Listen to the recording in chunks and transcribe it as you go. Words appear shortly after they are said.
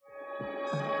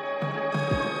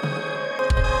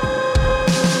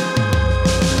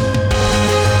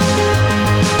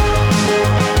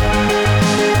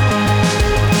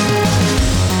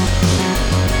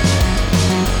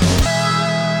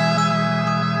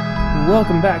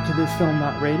Welcome back to This Film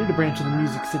Not Rated, a branch of the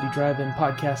Music City Drive-In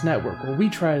Podcast Network, where we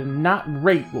try to not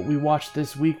rate what we watched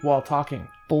this week while talking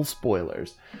full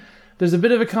spoilers. There's a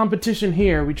bit of a competition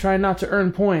here. We try not to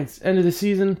earn points. End of the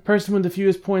season, person with the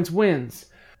fewest points wins.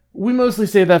 We mostly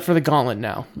say that for the gauntlet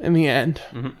now, in the end.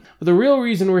 Mm-hmm. But the real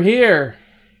reason we're here,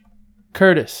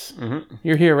 Curtis,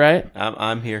 you're here, right?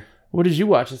 I'm here. What did you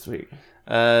watch this week?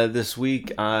 This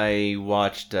week I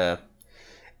watched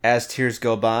As Tears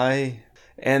Go By,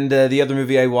 and the other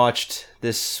movie I watched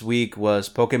this week was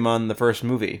Pokemon the first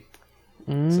movie.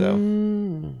 So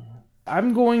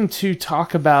I'm going to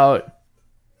talk about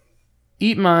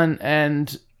Ip Man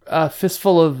and A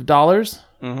Fistful of Dollars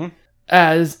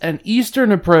as an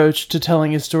Eastern approach to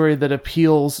telling a story that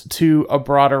appeals to a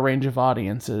broader range of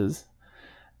audiences,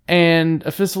 and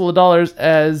A Fistful of Dollars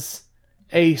as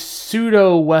a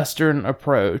pseudo-Western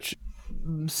approach.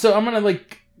 So I'm gonna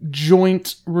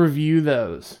joint review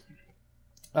those.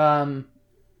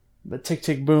 But Tick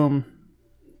Tick Boom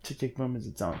is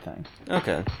its own thing.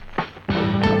 Okay.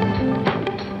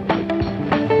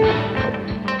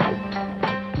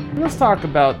 Let's talk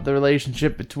about the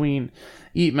relationship between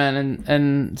Ip Man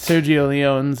and Sergio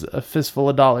Leone's A Fistful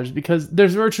of Dollars, because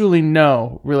there's virtually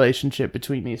no relationship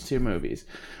between these two movies.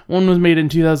 One was made in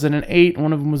 2008,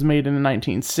 one of them was made in the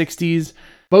 1960s.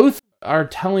 Both are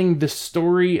telling the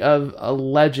story of a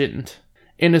legend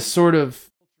in a sort of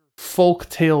folk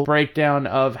tale breakdown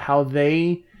of how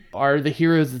they are the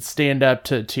heroes that stand up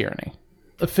to tyranny.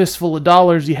 A Fistful of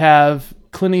Dollars, you have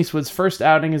Clint Eastwood's first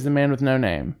outing as the man with no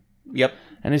name. Yep.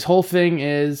 And his whole thing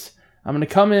is, I'm going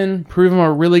to come in, prove I'm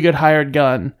a really good hired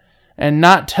gun, and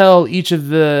not tell each of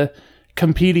the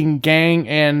competing gang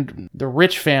and the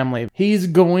rich family. He's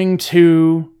going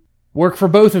to work for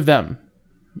both of them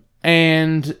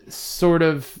and sort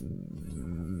of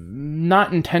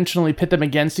not intentionally pit them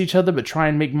against each other, but try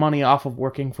and make money off of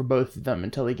working for both of them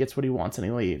until he gets what he wants and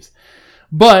he leaves.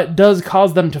 But does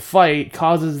cause them to fight,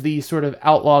 causes the sort of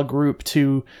outlaw group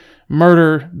to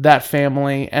murder that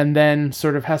family, and then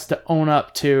sort of has to own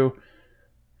up to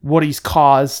what he's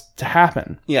caused to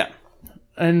happen. Yeah.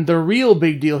 And the real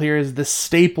big deal here is the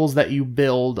staples that you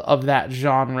build of that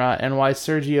genre, and why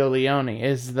Sergio Leone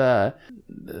is the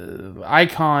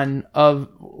icon of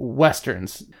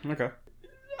Westerns. Okay.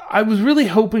 I was really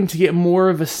hoping to get more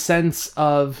of a sense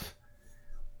of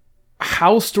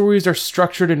how stories are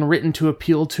structured and written to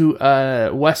appeal to a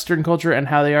Western culture and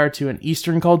how they are to an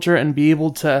Eastern culture, and be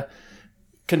able to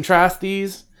contrast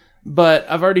these. But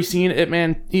I've already seen Ip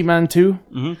Man 2.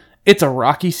 Mm-hmm. It's a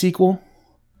Rocky sequel.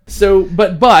 So,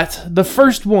 but the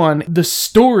first one, the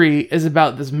story is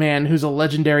about this man who's a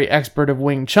legendary expert of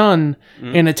Wing Chun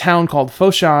in a town called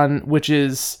Foshan, which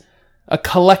is a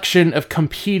collection of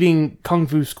competing kung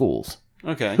fu schools.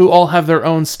 Okay. Who all have their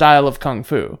own style of kung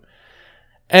fu.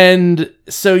 And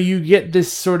so you get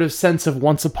this sort of sense of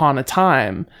once upon a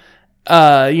time,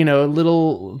 a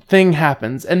little thing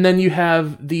happens. And then you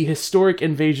have the historic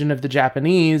invasion of the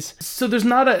Japanese. So there's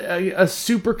not a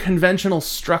super conventional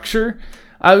structure.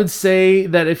 I would say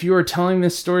that if you were telling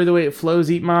this story the way it flows,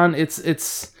 Ip Man,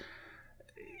 it's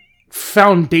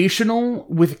foundational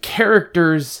with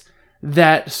characters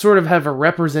that sort of have a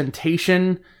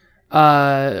representation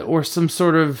or some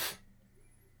sort of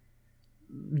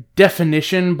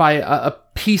definition by a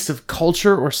piece of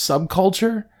culture or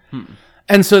subculture.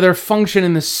 And so their function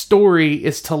in the story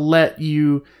is to let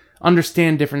you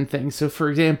understand different things. So,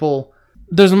 for example,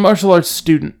 there's a martial arts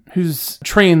student who's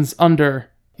trains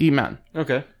under Ip Man.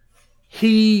 Okay.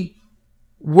 He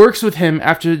works with him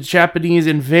after the Japanese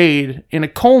invade in a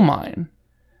coal mine,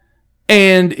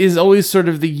 and is always sort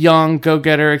of the young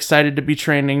go-getter, excited to be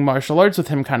training martial arts with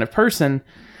him kind of person,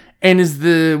 and is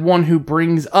the one who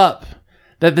brings up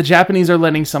that the Japanese are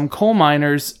letting some coal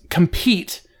miners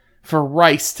compete for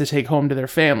rice to take home to their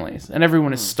families. And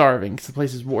everyone is starving because the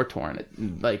place is war-torn,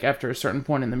 after a certain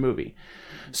point in the movie.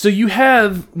 So you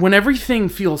have, when everything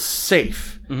feels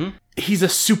safe, he's a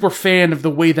super fan of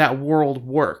the way that world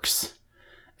works.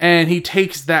 And he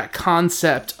takes that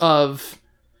concept of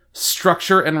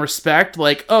structure and respect,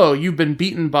 you've been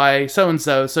beaten by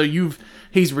so-and-so, so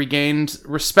he's regained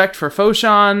respect for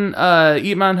Foshan,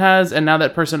 Ip Man has, and now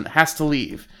that person has to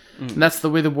leave. And that's the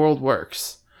way the world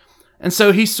works. And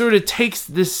so he sort of takes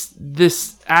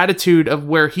this attitude of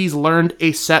where he's learned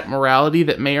a set morality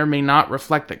that may or may not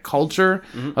reflect the culture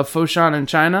of Foshan and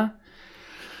China,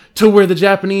 to where the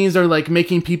Japanese are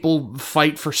making people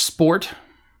fight for sport.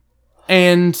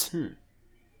 And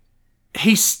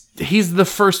he's the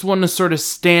first one to sort of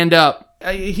stand up.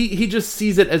 He just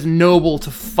sees it as noble to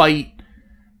fight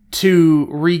to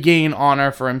regain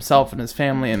honor for himself and his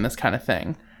family and this kind of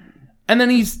thing. And then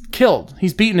he's killed.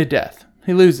 He's beaten to death.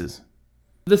 He loses.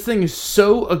 This thing is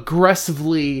so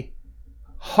aggressively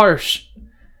harsh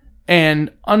and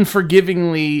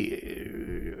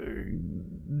unforgivingly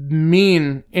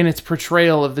mean in its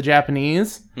portrayal of the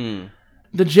Japanese.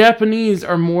 The Japanese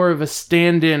are more of a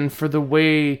stand-in for the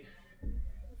way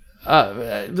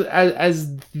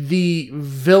as the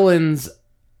villains,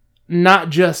 not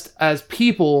just as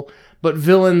people, but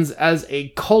villains as a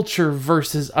culture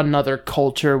versus another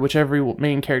culture, which every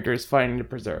main character is fighting to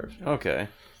preserve. Okay.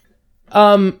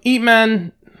 Ip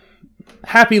Man,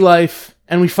 happy life,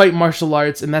 and we fight martial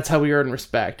arts, and that's how we earn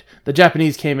respect. The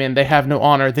Japanese came in, they have no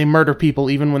honor, they murder people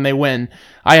even when they win.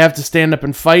 I have to stand up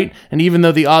and fight, and even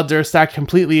though the odds are stacked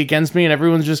completely against me and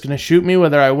everyone's just going to shoot me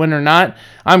whether I win or not,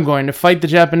 I'm going to fight the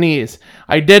Japanese.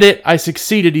 I did it, I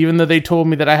succeeded, even though they told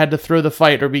me that I had to throw the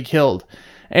fight or be killed.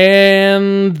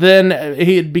 And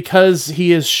then, because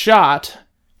he is shot,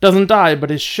 doesn't die,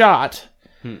 but is shot,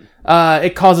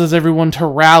 it causes everyone to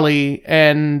rally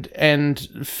and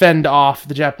fend off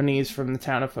the Japanese from the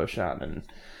town of Foshan.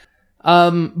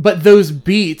 But those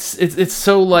beats, it's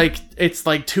so like, it's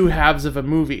like two halves of a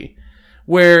movie,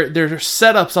 where there's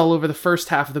setups all over the first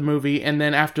half of the movie, and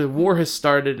then after the war has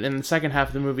started in the second half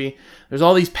of the movie, there's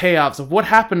all these payoffs of what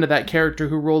happened to that character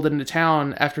who rolled into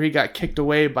town after he got kicked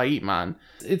away by Ip Man.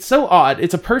 It's so odd.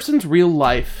 It's a person's real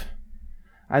life.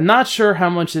 I'm not sure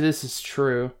how much of this is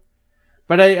true.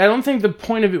 But I don't think the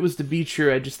point of it was to be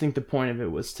true. I just think the point of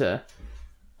it was to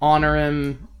honor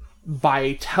him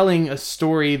by telling a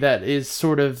story that is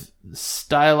sort of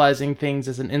stylizing things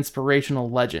as an inspirational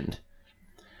legend.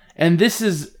 And this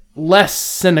is less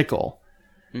cynical.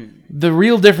 The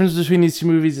real difference between these two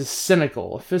movies is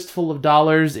cynical. A Fistful of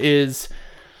Dollars is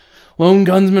lone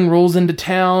gunman rolls into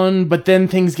town, but then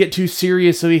things get too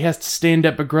serious, so he has to stand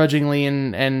up begrudgingly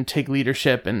and take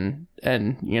leadership and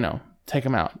take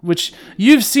him out, which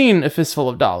you've seen A Fistful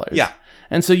of Dollars. Yeah.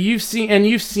 And so you've seen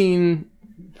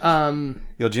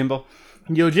Yojimbo,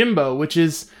 which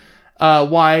is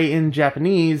why in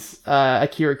Japanese,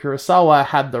 Akira Kurosawa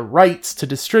had the rights to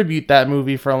distribute that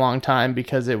movie for a long time,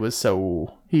 because it was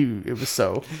so...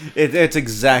 It's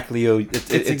exactly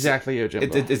exactly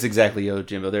Yojimbo. It's exactly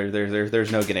Yojimbo.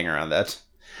 There's no getting around that.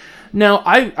 Now,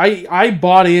 I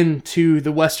bought into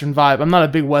the Western vibe. I'm not a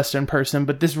big Western person,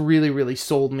 but this really, really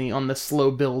sold me on the slow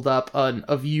build-up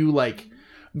of you, like,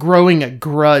 growing a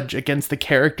grudge against the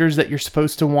characters that you're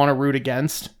supposed to want to root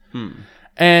against.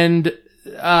 And,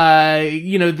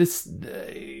 this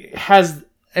has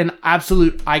an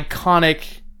absolute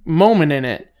iconic moment in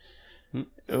it,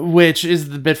 which is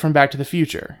the bit from Back to the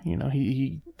Future.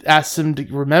 He asks him to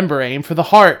remember, aim for the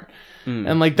heart.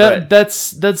 And like that, right.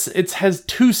 That's it has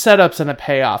two setups and a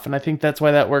payoff, and I think that's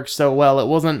why that works so well. It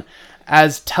wasn't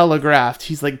as telegraphed.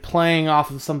 He's like playing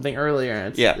off of something earlier,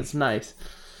 and it's nice.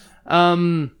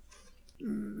 I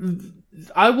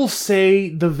will say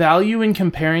the value in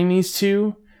comparing these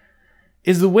two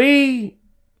is the way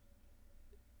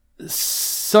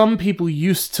some people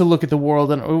used to look at the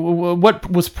world, and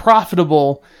what was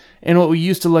profitable and what we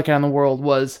used to look at in the world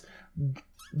was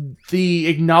the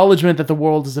acknowledgement that the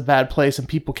world is a bad place and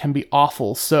people can be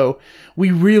awful. So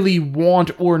we really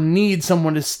want or need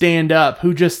someone to stand up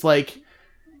who just like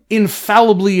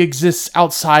infallibly exists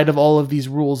outside of all of these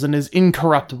rules and is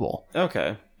incorruptible.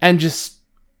 Okay. And just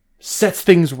sets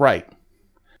things right.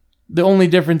 The only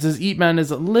difference is Ip Man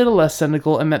is a little less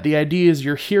cynical, and that the idea is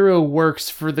your hero works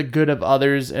for the good of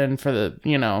others and for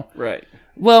the, Right.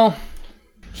 Well...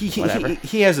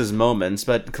 He has his moments,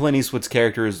 but Clint Eastwood's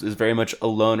character is very much a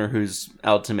loner who's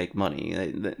out to make money.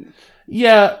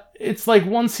 Yeah, it's like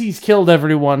once he's killed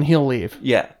everyone, he'll leave.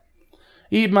 Yeah.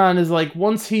 Ip Man is like,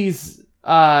 once he's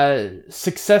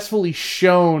successfully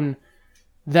shown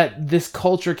that this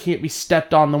culture can't be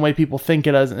stepped on the way people think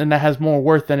it is, and that has more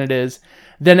worth than it is,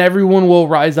 then everyone will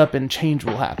rise up and change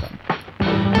will happen.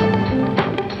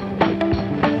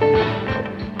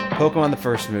 Pokemon the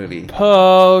first movie.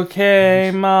 Pokemon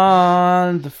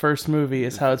the first movie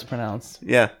is how it's pronounced.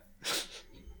 Yeah.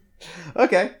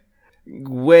 Okay.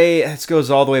 This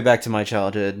goes all the way back to my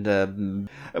childhood.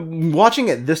 Watching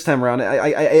it this time around,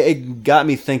 it got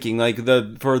me thinking, like,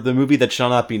 for the movie that shall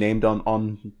not be named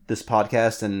on this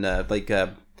podcast, and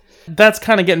that's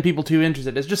kind of getting people too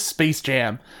interested. It's just Space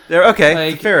Jam.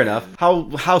 Okay, fair enough.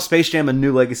 How Space Jam: A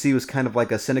New Legacy was kind of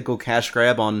like a cynical cash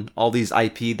grab on all these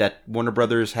IP that Warner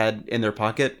Brothers had in their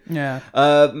pocket. Yeah.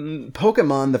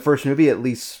 Pokemon, the first movie, at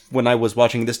least when I was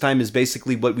watching this time, is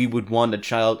basically what we would want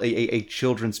a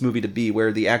children's movie to be,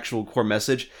 where the actual core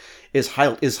message is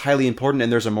highly important,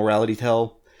 and there's a morality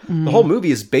tale The whole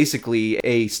movie is basically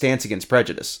a stance against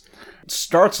prejudice. It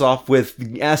starts off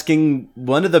with asking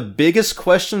one of the biggest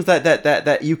questions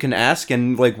that you can ask,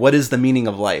 and like, what is the meaning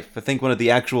of life? I think one of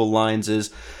the actual lines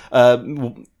is,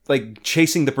 like,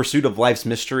 chasing the pursuit of life's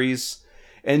mysteries.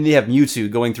 And you have Mewtwo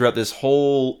going throughout this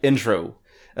whole intro,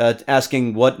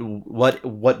 asking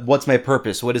what's my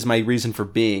purpose? What is my reason for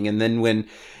being? And then when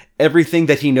everything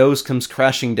that he knows comes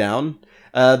crashing down,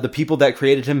 the people that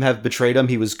created him have betrayed him.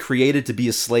 He was created to be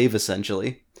a slave,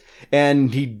 essentially.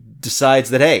 And he decides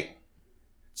that, hey,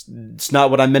 it's not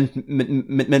what I'm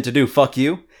meant to do. Fuck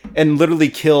you. And literally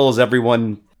kills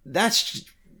everyone. That's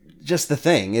just the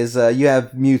thing, is you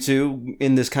have Mewtwo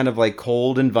in this kind of like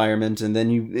cold environment, and then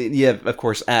you have, of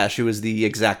course, Ash, who is the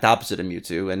exact opposite of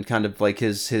Mewtwo, and kind of like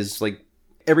his like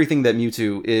everything that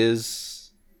Mewtwo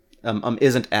is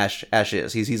isn't Ash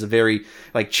is. He's a very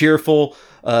like cheerful,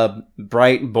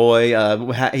 bright boy.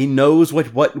 He knows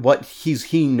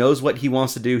he knows what he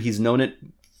wants to do. He's known it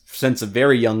since a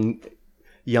very young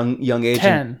age.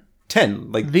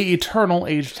 10, like the eternal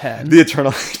age 10. The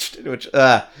eternal age, which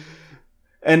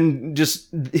and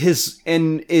just is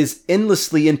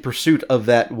endlessly in pursuit of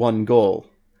that one goal,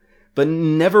 but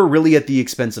never really at the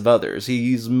expense of others.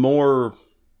 He's more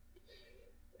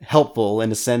helpful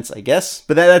in a sense, I guess,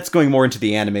 but that's going more into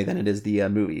the anime than it is the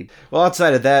movie. Well,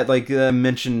 outside of that, like I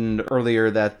mentioned earlier,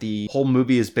 that the whole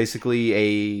movie is basically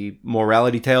a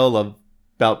morality tale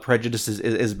about prejudice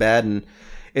is bad, and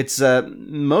it's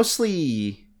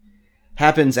mostly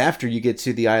happens after you get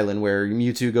to the island, where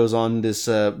Mewtwo goes on this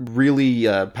really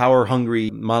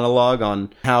power-hungry monologue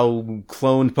on how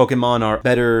cloned Pokemon are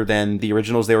better than the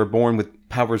originals. They were born with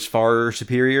powers far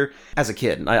superior. As a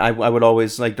kid, I would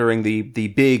always, like, during the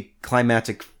big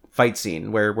climactic fight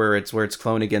scene where it's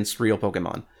cloned against real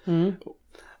Pokemon,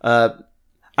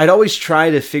 I'd always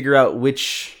try to figure out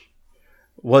which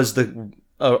was the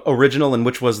original and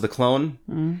which was the clone,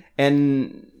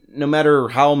 and no matter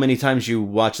how many times you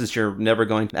watch this, you're never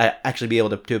going to actually be able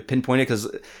to pinpoint it, because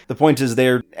the point is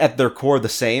they're at their core the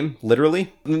same,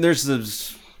 literally. And there's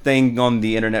this thing on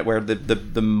the internet where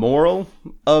the moral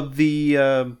of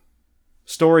the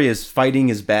story is fighting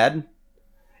is bad,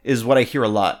 is what I hear a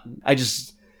lot. I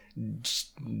just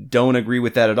don't agree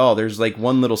with that at all. There's like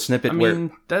one little snippet where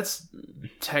that's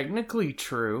technically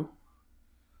true,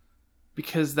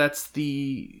 because that's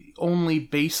the only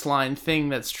baseline thing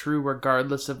that's true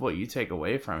regardless of what you take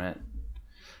away from it.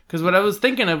 Because what I was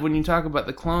thinking of when you talk about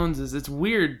the clones is, it's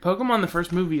weird. Pokemon, the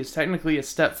first movie, is technically a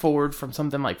step forward from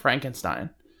something like Frankenstein.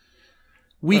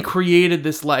 We created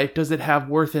this life. Does it have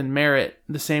worth and merit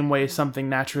the same way as something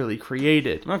naturally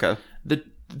created? Okay.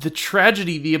 The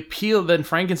tragedy, the appeal then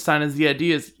Frankenstein is, the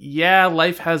idea is, yeah,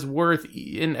 life has worth,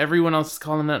 and everyone else is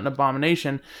calling it an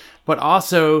abomination, but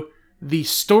also the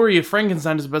story of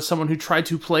Frankenstein is about someone who tried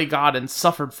to play God and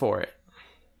suffered for it.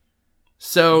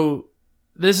 So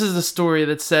this is a story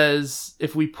that says,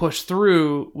 if we push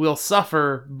through, we'll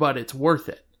suffer, but it's worth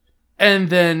it.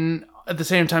 And then at the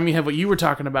same time, you have what you were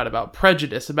talking about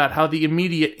prejudice, about how the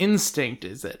immediate instinct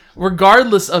is it.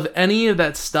 Regardless of any of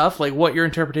that stuff, like what your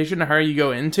interpretation or how you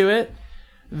go into it,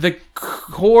 the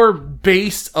core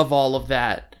base of all of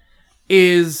that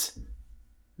is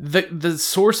the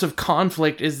source of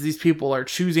conflict is these people are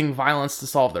choosing violence to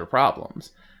solve their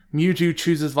problems. Mewtwo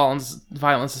chooses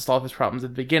violence to solve his problems at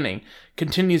the beginning,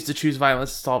 continues to choose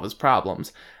violence to solve his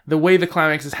problems. The way the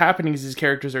climax is happening is these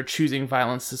characters are choosing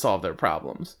violence to solve their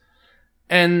problems.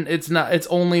 And it's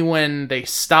only when they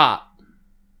stop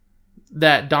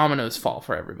that dominoes fall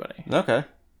for everybody. Okay.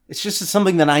 It's just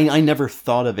something that I never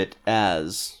thought of it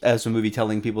as a movie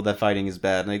telling people that fighting is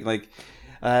bad.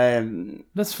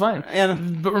 That's fine.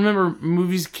 But remember,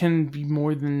 movies can be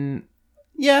more than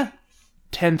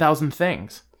 10,000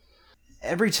 things.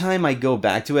 Every time I go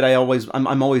back to it,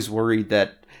 I'm always worried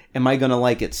that, am I gonna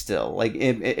like it still? Like,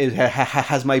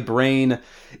 has my brain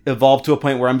evolved to a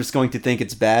point where I'm just going to think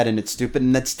it's bad and it's stupid,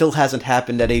 and that still hasn't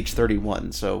happened at age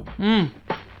 31. So.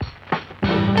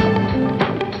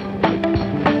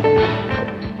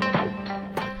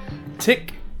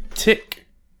 Tick, tick,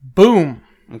 boom.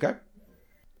 Okay.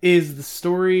 Is the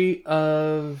story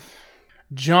of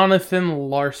Jonathan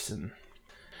Larson.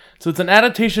 So it's an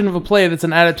adaptation of a play that's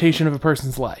an adaptation of a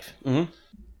person's life. Mm-hmm.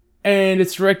 And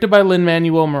it's directed by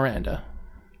Lin-Manuel Miranda.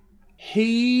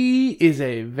 He is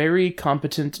a very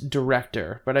competent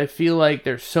director, but I feel like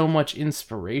there's so much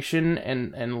inspiration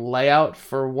and layout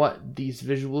for what these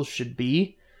visuals should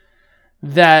be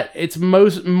that it's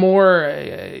more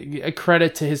a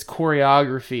credit to his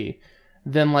choreography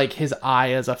than like his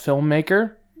eye as a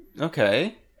filmmaker.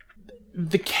 Okay.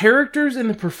 The characters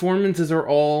and the performances are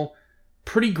all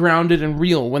pretty grounded and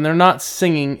real. When they're not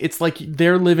singing, it's like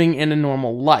they're living in a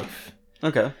normal life.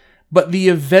 Okay. But the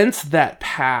events that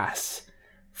pass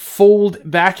fold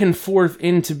back and forth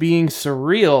into being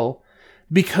surreal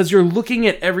because you're looking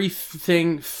at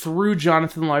everything through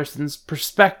Jonathan Larson's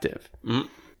perspective. Mm.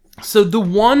 So the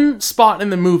one spot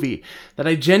in the movie that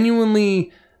I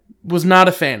genuinely was not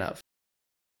a fan of,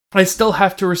 I still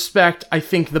have to respect, I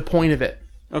think, the point of it.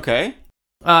 Okay.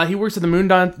 He works at the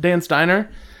Moondance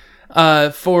Diner.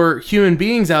 For human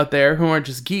beings out there who aren't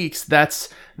just geeks, that's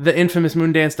the infamous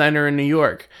Moondance Diner in New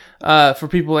York. For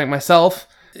people like myself,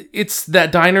 it's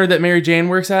that diner that Mary Jane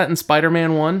works at in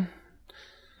Spider-Man 1.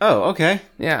 Oh, okay.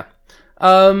 Yeah.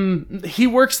 He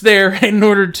works there in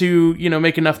order to,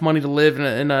 make enough money to live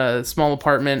in a small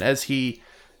apartment as he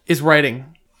is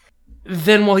writing.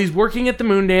 Then while he's working at the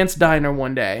Moondance Diner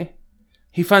one day,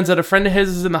 he finds out a friend of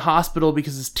his is in the hospital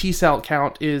because his T-cell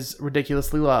count is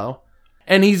ridiculously low.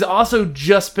 And he's also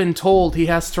just been told he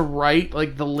has to write,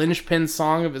 the linchpin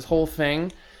song of his whole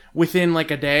thing within,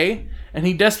 a day. And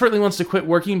he desperately wants to quit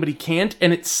working, but he can't.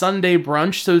 And it's Sunday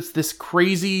brunch, so it's this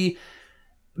crazy,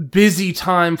 busy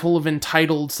time full of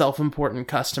entitled, self-important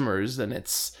customers. And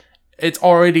it's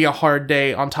already a hard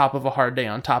day on top of a hard day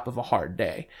on top of a hard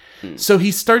day. So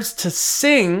he starts to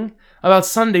sing about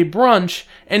Sunday brunch,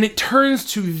 and it turns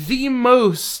to the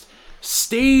most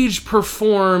stage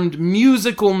performed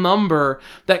musical number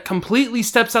that completely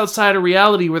steps outside of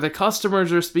reality, where the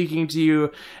customers are speaking to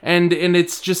you, and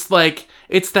it's just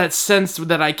it's that sense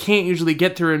that I can't usually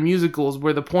get through in musicals,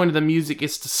 where the point of the music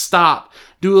is to stop,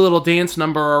 do a little dance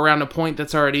number around a point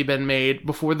that's already been made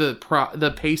before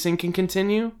the pacing can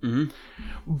continue. Mm-hmm.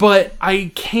 But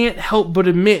I can't help but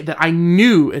admit that I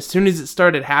knew as soon as it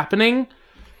started happening,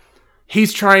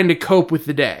 he's trying to cope with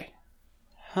the day.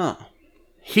 Huh.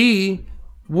 He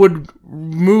would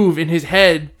move in his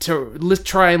head to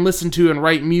try and listen to and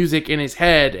write music in his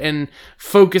head and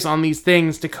focus on these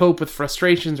things to cope with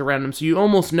frustrations around him. So you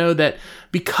almost know that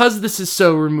because this is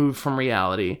so removed from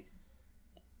reality,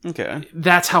 okay,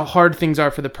 that's how hard things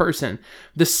are for the person.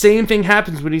 The same thing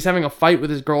happens when he's having a fight with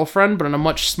his girlfriend, but on a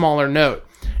much smaller note.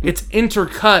 It's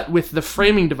intercut with the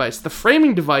framing device. The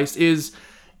framing device is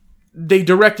they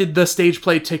directed the stage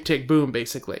play Tick, Tick, Boom,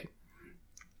 basically.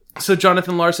 So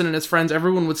Jonathan Larson and his friends,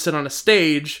 everyone would sit on a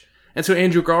stage, and so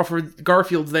Andrew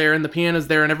Garfield's there, and the piano's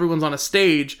there, and everyone's on a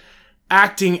stage,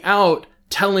 acting out,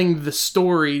 telling the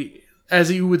story as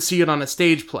you would see it on a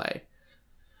stage play.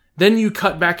 Then you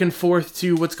cut back and forth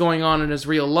to what's going on in his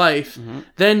real life. Mm-hmm.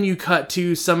 Then you cut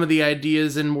to some of the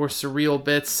ideas and more surreal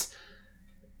bits.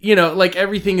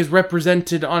 Everything is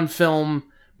represented on film,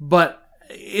 but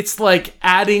it's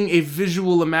adding a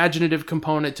visual, imaginative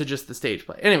component to just the stage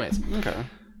play. Anyways. Okay.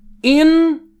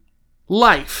 In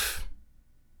life,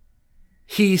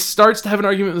 he starts to have an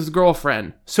argument with his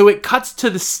girlfriend. So it cuts to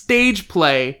the stage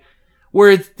play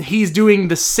where he's doing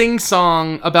the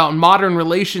sing-song about modern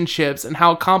relationships and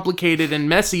how complicated and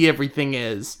messy everything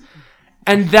is.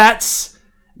 And that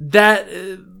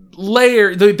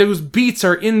layer, those beats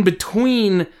are in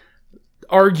between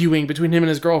arguing between him and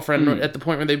his girlfriend at the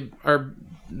point where they are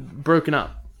broken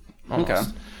up. Almost. Okay.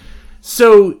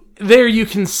 So there you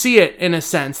can see it in a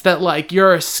sense that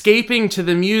you're escaping to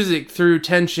the music through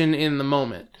tension in the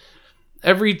moment.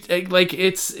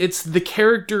 It's the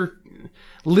character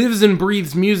lives and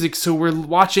breathes music, so we're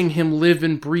watching him live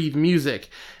and breathe music.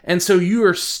 And so you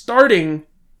are starting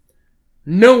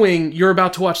knowing you're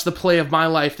about to watch the play of my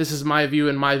life. This is my view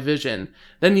and my vision.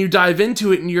 Then you dive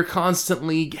into it and you're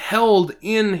constantly held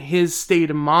in his state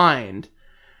of mind.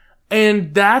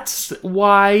 And that's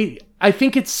why I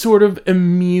think it's sort of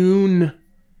immune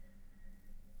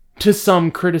to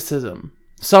some criticism.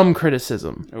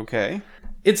 Okay.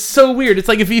 It's so weird. It's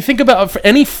if you think about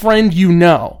any friend you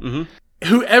know, mm-hmm.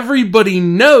 who everybody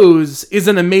knows is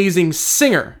an amazing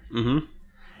singer, mm-hmm.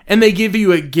 and they give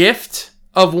you a gift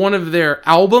of one of their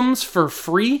albums for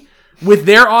free with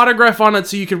their autograph on it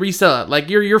so you can resell it.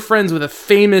 You're friends with a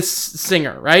famous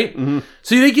singer, right? Mm-hmm.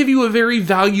 So they give you a very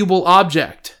valuable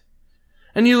object.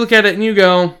 And you look at it and you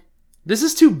go, this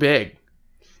is too big.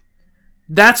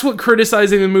 That's what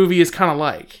criticizing the movie is kind of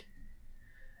like.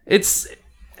 It's...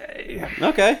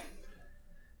 Okay.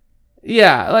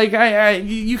 Yeah,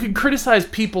 you can criticize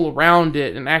people around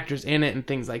it and actors in it and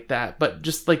things like that, but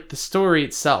just the story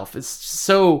itself is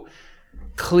so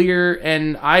clear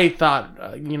and I thought,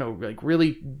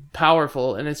 really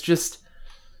powerful. And it's just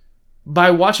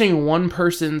by watching one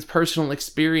person's personal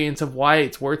experience of why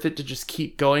it's worth it to just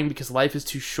keep going because life is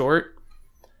too short,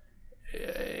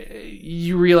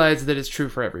 you realize that it's true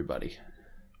for everybody.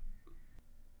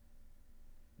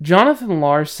 Jonathan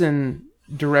Larson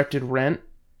directed Rent.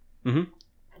 Mm-hmm.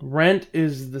 Rent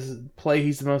is the play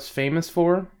he's the most famous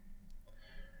for.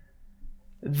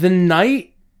 The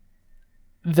night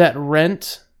that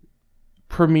Rent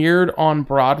premiered on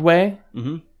Broadway,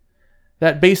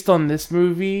 that based on this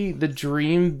movie, the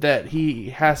dream that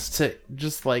he has to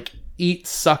just like eat,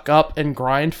 suck up, and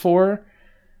grind for,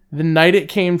 the night it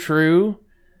came true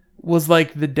was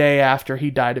like the day after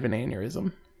he died of an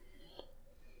aneurysm.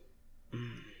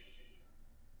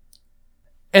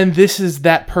 And this is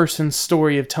that person's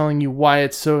story of telling you why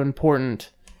it's so important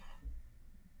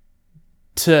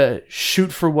to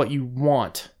shoot for what you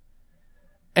want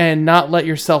and not let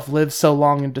yourself live so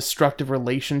long in destructive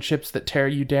relationships that tear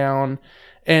you down,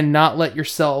 and not let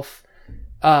yourself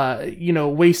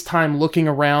waste time looking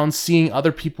around, seeing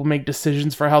other people make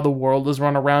decisions for how the world is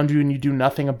run around you and you do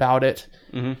nothing about it.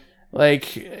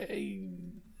 Like,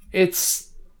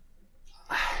 it's,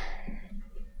 I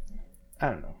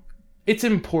don't know. It's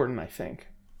important, I think,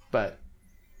 but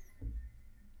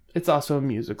it's also a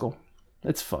musical.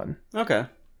 It's fun. Okay.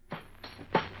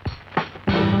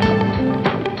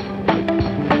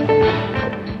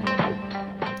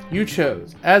 You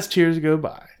chose As Tears Go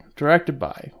By, directed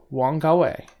by Wong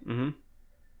Kar-wai.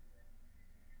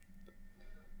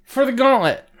 For the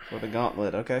Gauntlet. For the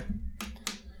Gauntlet, okay.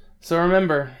 So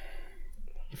remember,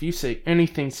 if you say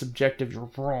anything subjective,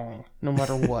 you're wrong, no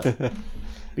matter what.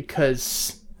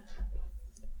 Because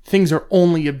things are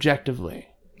only objectively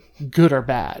good or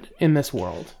bad in this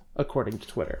world, according to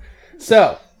Twitter.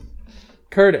 So,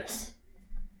 Curtis,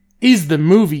 is the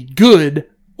movie good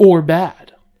or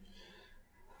bad?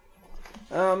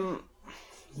 There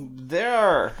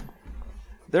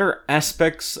are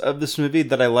aspects of this movie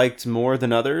that I liked more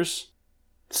than others.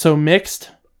 So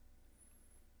mixed?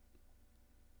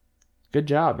 Good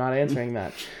job not answering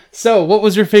that. So, what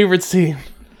was your favorite scene?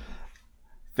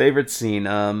 Favorite scene,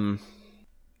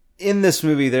 in this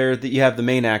movie there you have the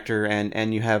main actor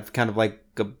and you have kind of like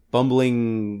a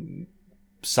bumbling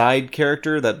side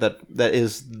character that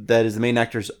is the main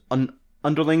actor's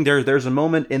underling. There's a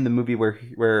moment in the movie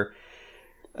where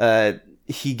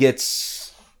he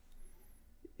gets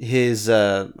his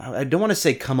I don't want to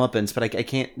say comeuppance, but I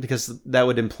can't, because that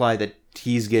would imply that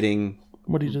he's getting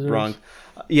what he deserves. Wrong.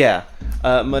 Yeah,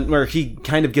 where he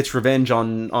kind of gets revenge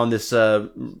on this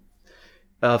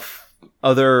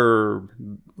other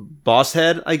boss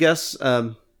head, I guess,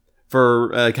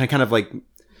 for kind of like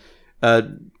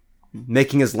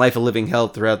making his life a living hell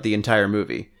throughout the entire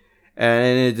movie,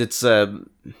 and it's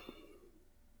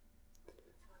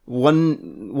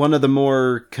one of the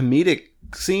more comedic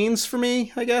scenes for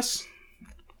me, I guess.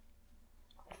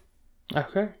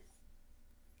 Okay.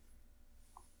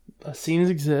 Scenes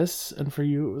exist, and for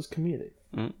you it was comedic.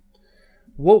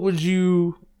 What would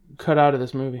you cut out of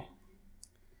this movie?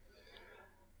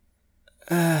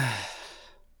 I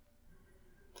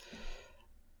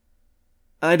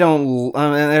don't.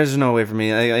 There's no way for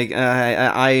me.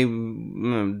 I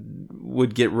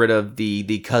would get rid of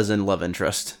the cousin love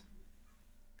interest,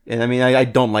 and I mean I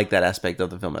don't like that aspect of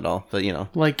the film at all. But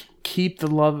like keep the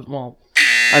love. Well,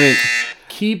 I mean,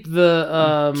 keep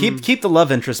the keep the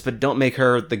love interest, but don't make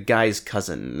her the guy's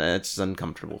cousin. That's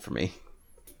uncomfortable for me.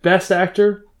 Best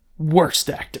actor, worst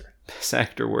actor. Best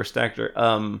actor, worst actor.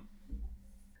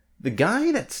 The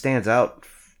guy that stands out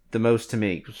the most to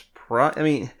me was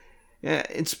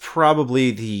it's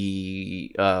probably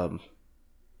the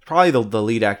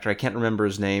lead actor. I can't remember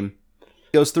his name.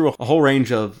 He goes through a whole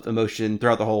range of emotion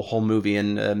throughout the whole movie,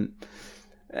 and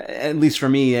at least for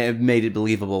me, it made it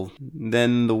believable.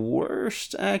 Then the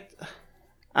worst act,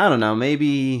 I don't know,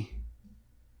 maybe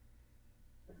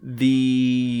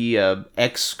the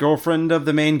ex-girlfriend of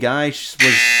the main guy was.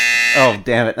 Oh,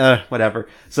 damn it. Whatever.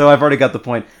 So I've already got the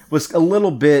point. Was a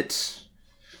little bit.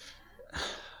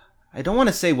 I don't want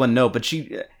to say one note, but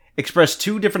she expressed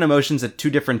two different emotions at two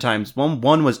different times.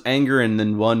 One was anger, and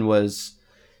then one was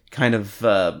kind of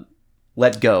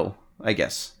let go, I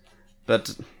guess.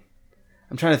 But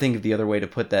I'm trying to think of the other way to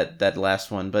put that last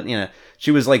one. But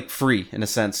she was like free in a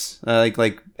sense,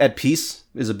 like at peace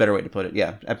is a better way to put it.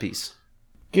 Yeah, at peace.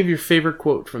 Give your favorite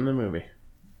quote from the movie.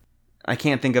 I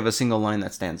can't think of a single line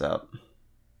that stands out.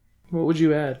 What would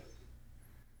you add?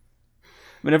 I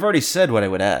mean, I've already said what I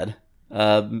would add.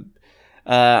 I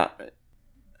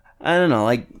don't know,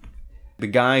 like, the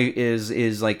guy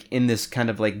is like in this kind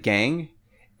of like gang,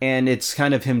 and it's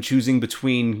kind of him choosing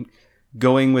between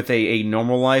going with a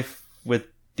normal life with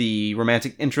the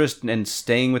romantic interest and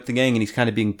staying with the gang, and he's kind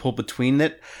of being pulled between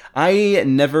it. I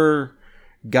never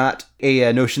got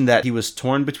a notion that he was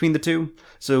torn between the two,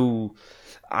 so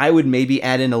I would maybe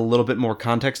add in a little bit more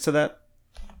context to that.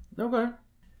 Okay.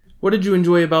 What did you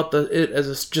enjoy about it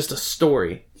as just a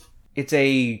story? it's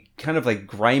a kind of like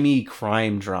grimy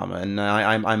crime drama, and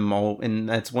I'm all, and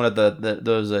that's one of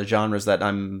those genres that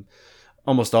I'm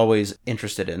almost always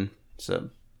interested in. So,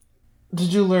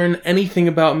 did you learn anything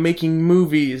about making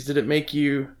movies? Did it make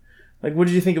you like? What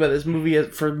did you think about this movie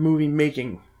for movie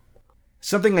making?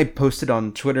 Something I posted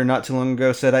on Twitter not too long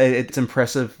ago said it's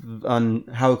impressive on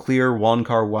how clear Wong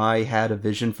Kar-wai had a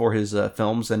vision for his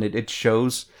films, and it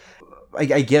shows.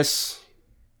 I guess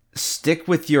stick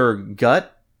with your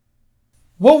gut.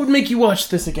 What would make you watch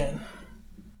this again?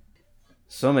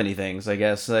 So many things, I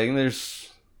guess. Like, there's...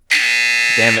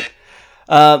 Damn it.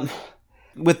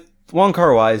 With Wong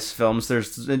Kar-wai's films,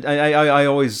 there's... I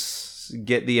always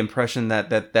get the impression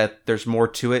that there's more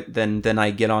to it than I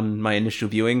get on my initial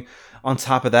viewing. On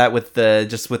top of that, with the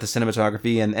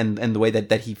cinematography and the way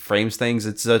that he frames things,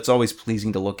 it's always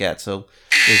pleasing to look at. So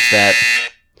there's that.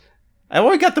 I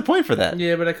already got the point for that.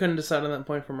 Yeah, but I couldn't decide on that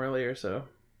point from earlier, so...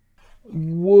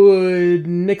 Would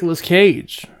Nicolas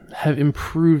Cage have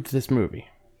improved this movie?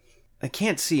 I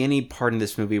can't see any part in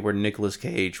this movie where Nicolas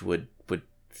Cage would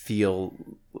feel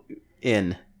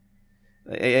in.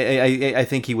 I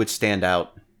think he would stand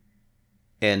out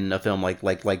in a film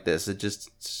like this. It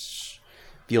just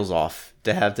feels off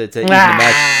to have to even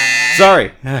imagine.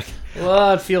 Sorry.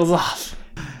 Well, it feels off.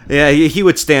 Yeah, he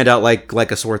would stand out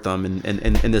like a sore thumb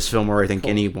in this film, or I think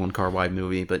any Wong Kar-wai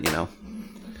movie. But All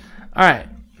right.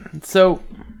 So,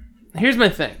 here's my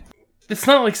thing. It's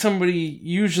not like somebody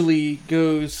usually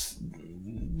goes,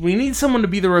 we need someone to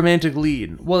be the romantic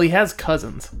lead. Well, he has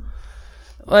cousins.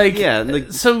 Like, yeah,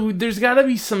 so there's got to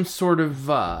be some sort of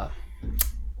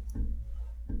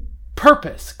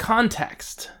purpose,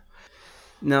 context.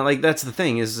 Now, like, that's the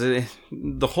thing, is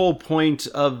the whole point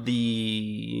of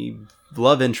the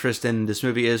love interest in this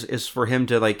movie is for him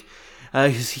to, like,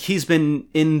 he's been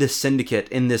in this syndicate,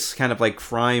 in this kind of, like,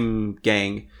 crime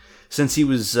gang since he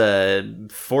was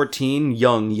 14,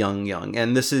 young.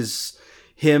 And this is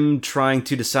him trying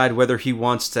to decide whether he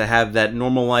wants to have that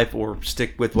normal life or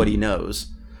stick with what he knows.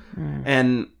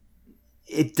 And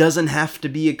it doesn't have to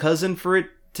be a cousin for it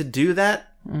to do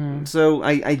that. So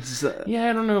I just... yeah,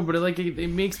 I don't know, but it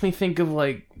makes me think of,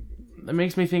 like... It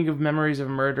makes me think of Memories of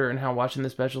Murder and how watching the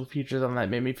special features on that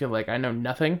made me feel like I know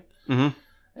nothing. Mm-hmm.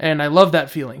 And I love that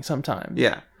feeling sometimes.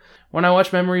 Yeah. When I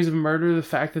watch Memories of Murder, the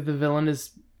fact that the villain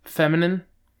is feminine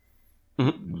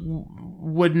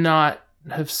would not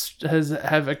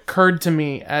have occurred to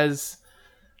me as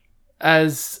a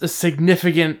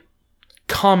significant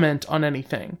comment on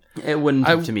anything. It wouldn't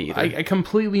to me either. I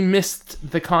completely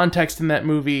missed the context in that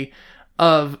movie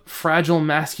of fragile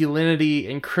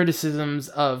masculinity and criticisms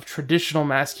of traditional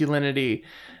masculinity,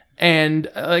 and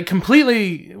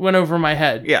completely went over my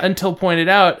head until pointed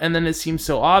out, and then it seemed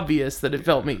so obvious that it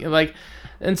felt me like.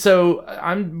 And so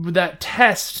I'm that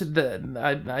test that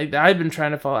I've been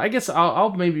trying to follow. I guess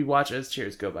I'll maybe watch As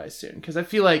Tears Go By soon, because I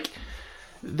feel like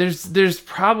there's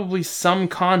probably some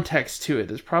context to it.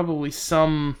 There's probably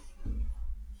something,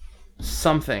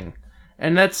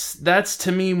 and that's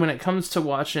to me, when it comes to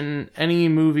watching any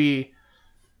movie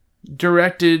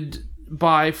directed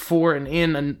by, for, and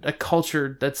in a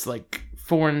culture that's like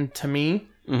foreign to me.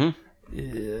 Mm-hmm.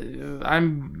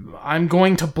 I'm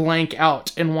going to blank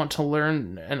out and want to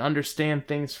learn and understand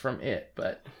things from it,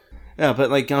 but yeah, but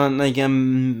like I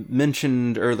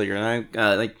mentioned earlier, and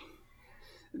I like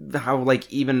how like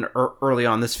even early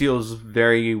on, this feels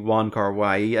very Wong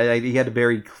Kar-wai. He had a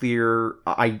very clear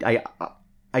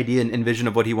idea and vision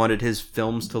of what he wanted his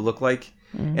films to look like,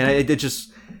 and it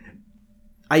just.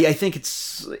 I think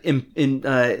it's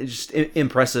just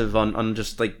impressive on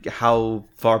just like how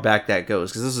far back that goes,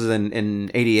 because this is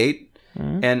in '88,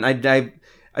 and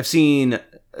I've seen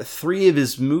 3 of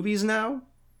his movies now.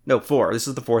 No, 4. This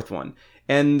is the 4th one,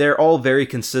 and they're all very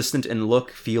consistent in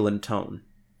look, feel, and tone.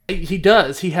 He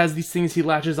does. He has these things he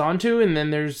latches onto, and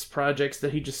then there's projects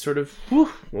that he just sort of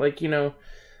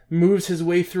moves his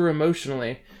way through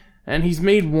emotionally. And he's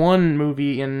made one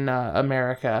movie in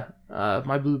America,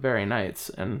 My Blueberry Nights,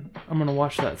 and I'm going to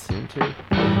watch that soon, too.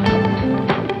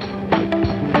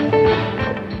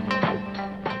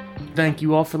 Thank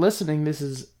you all for listening. This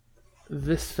is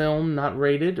This Film Not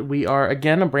Rated. We are,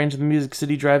 again, a branch of the Music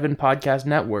City Drive-In Podcast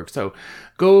Network, so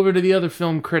go over to the other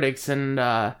film critics and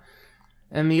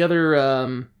the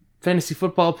other fantasy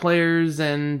football players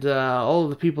and all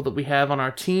of the people that we have on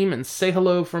our team and say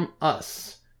hello from us.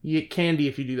 You get candy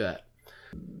if you do that.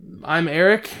 I'm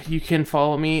Eric. You can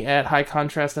follow me at High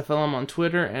Contrast FLM on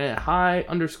Twitter and at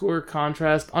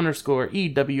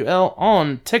High_Contrast_EWL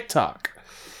on TikTok.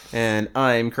 And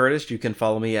I'm Curtis. You can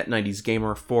follow me at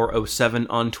 90sgamer407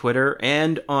 on Twitter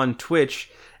and on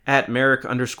Twitch at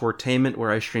Merrick_Tainment,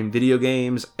 where I stream video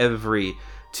games every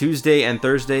Tuesday and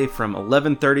Thursday from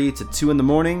 11:30 to 2 in the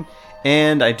morning,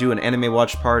 and I do an anime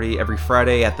watch party every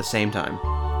Friday at the same time.